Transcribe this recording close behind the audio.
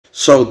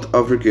South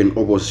African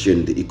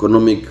opposition, the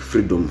Economic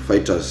Freedom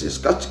Fighters, has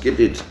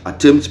castigated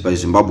attempts by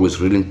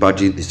Zimbabwe's ruling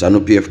party, the Zanu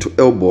PF, to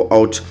elbow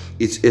out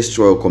its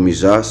erstwhile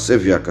Chamisa,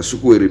 Saviour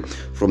Kasukuwere,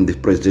 from the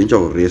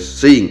presidential race,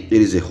 saying it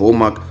is a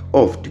hallmark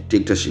of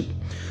dictatorship.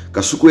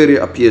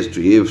 Kasukuwere appears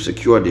to have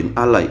secured an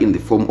ally in the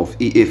form of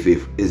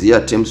EFF as he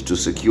attempts to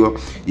secure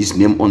his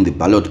name on the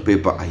ballot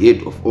paper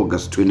ahead of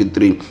August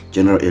 23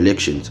 general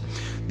elections.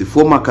 The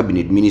former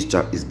cabinet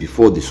minister is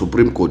before the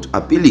Supreme Court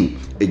appealing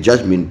a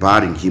judgment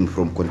barring him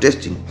from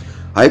contesting.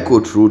 High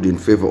Court ruled in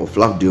favor of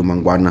Lovedale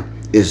Mangwana,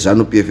 a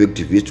Zanu PF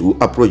activist who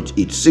approached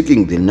it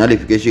seeking the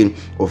nullification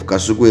of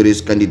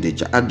Kasukuwere's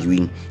candidature,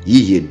 arguing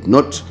he had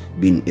not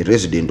been a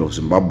resident of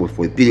Zimbabwe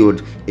for a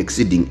period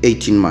exceeding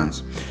 18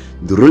 months.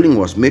 The ruling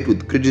was met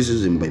with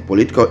criticism by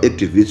political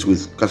activists,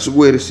 with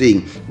Kasukuwere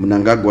saying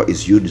Mnangagwa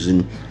is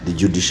using the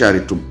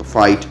judiciary to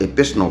fight a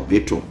personal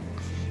veto.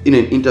 In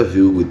an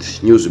interview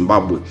with New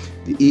Zimbabwe,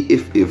 the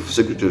EFF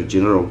Secretary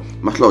General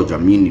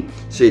Jamini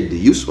said the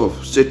use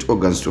of state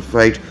organs to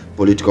fight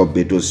political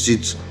battles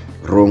sets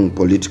wrong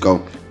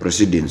political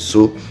precedents.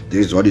 So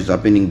this is what is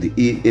happening. The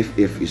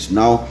EFF is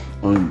now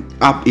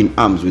up in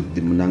arms with the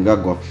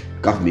Mnangagwa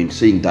government,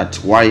 saying that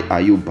why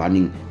are you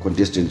banning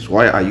contestants?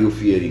 Why are you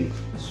fearing?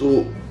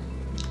 So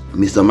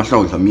Mr.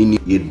 Jamini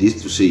had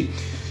this to say: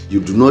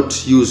 you do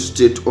not use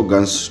state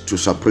organs to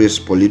suppress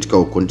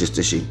political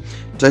contestation.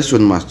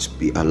 Tyson must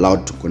be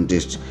allowed to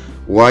contest.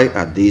 Why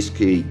are they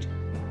scared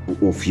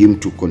of him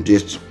to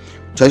contest?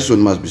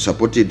 Tyson must be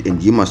supported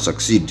and he must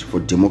succeed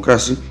for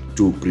democracy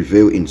to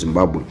prevail in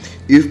Zimbabwe.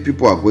 If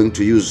people are going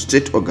to use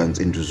state organs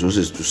and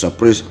resources to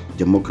suppress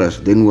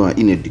democracy, then we are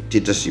in a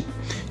dictatorship.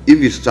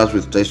 If it starts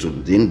with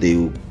Tyson, then they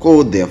will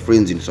call their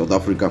friends in South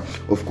Africa.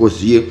 Of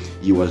course, here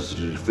he was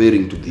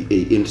referring to the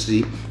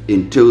ANC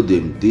and tell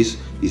them this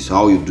is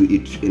how you do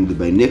it. And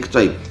by next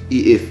time,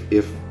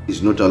 EFF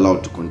is not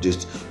allowed to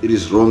contest. It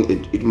is wrong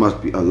and it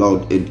must be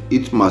allowed and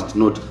it must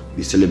not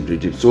be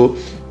celebrated. So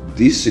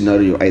this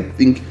scenario, I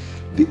think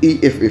the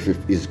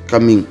EFF is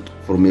coming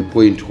from a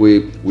point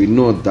where we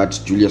know that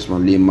Julius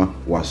Malema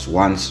was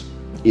once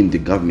in the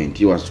government.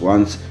 He was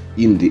once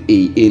in the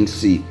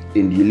ANC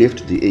and he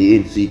left the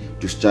ANC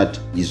to start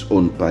his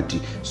own party.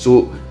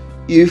 So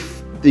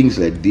if things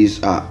like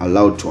this are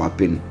allowed to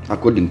happen,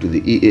 according to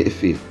the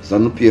EFF,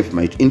 Zanu PF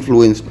might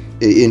influence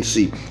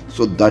ANC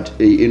so that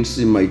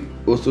ANC might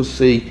also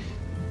say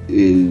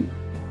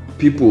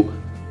people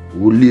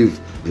who leave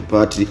the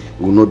party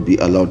will not be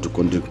allowed to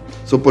contest.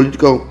 So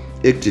political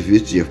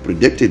activists have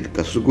predicted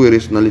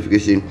Kasukuwere's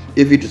nullification,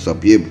 if it is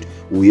upheld,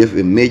 will have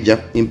a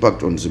major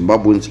impact on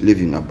Zimbabweans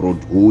living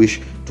abroad who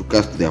wish to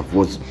cast their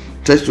votes.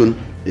 Tyson,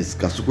 as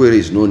Kasukuwere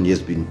is known,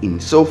 has been in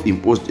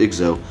self-imposed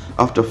exile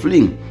after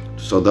fleeing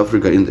to South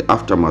Africa in the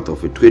aftermath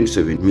of a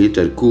 27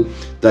 military coup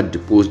that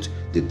deposed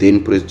the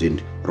then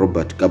president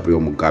Robert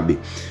Gabriel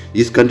Mugabe.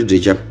 His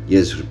candidature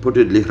has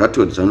reportedly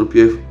rattled Zanu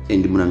PF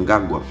and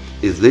Mnangagwa,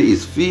 as there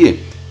is fear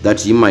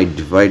that he might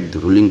divide the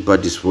ruling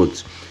party's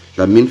votes.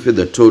 Lamin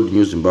further told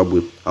New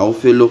Zimbabwe our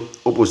fellow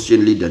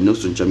opposition leader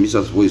Nelson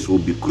Chamisa's voice will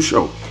be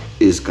crucial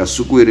as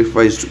Kasukuwere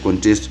fights to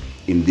contest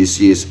in this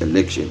year's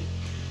election.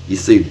 He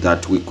said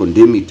that we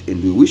condemn it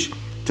and we wish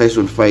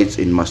Tyson fights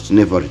and must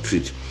never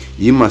retreat.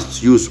 He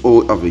must use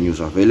all avenues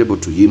available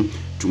to him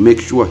to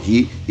make sure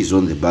he is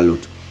on the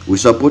ballot. We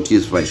support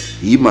his fight.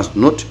 He must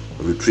not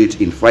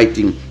retreat in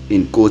fighting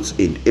in courts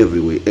and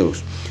everywhere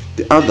else.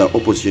 The other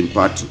opposition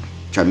party,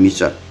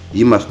 Chamisa,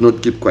 he must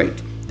not keep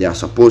quiet. They are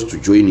supposed to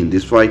join in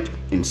this fight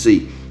and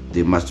say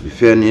there must be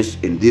fairness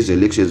and these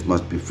elections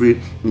must be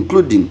free,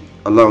 including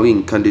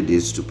allowing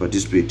candidates to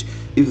participate.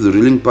 If the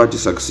ruling party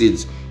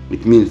succeeds,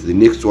 it means the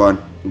next one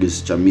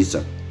is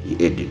Chamisa, he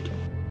added.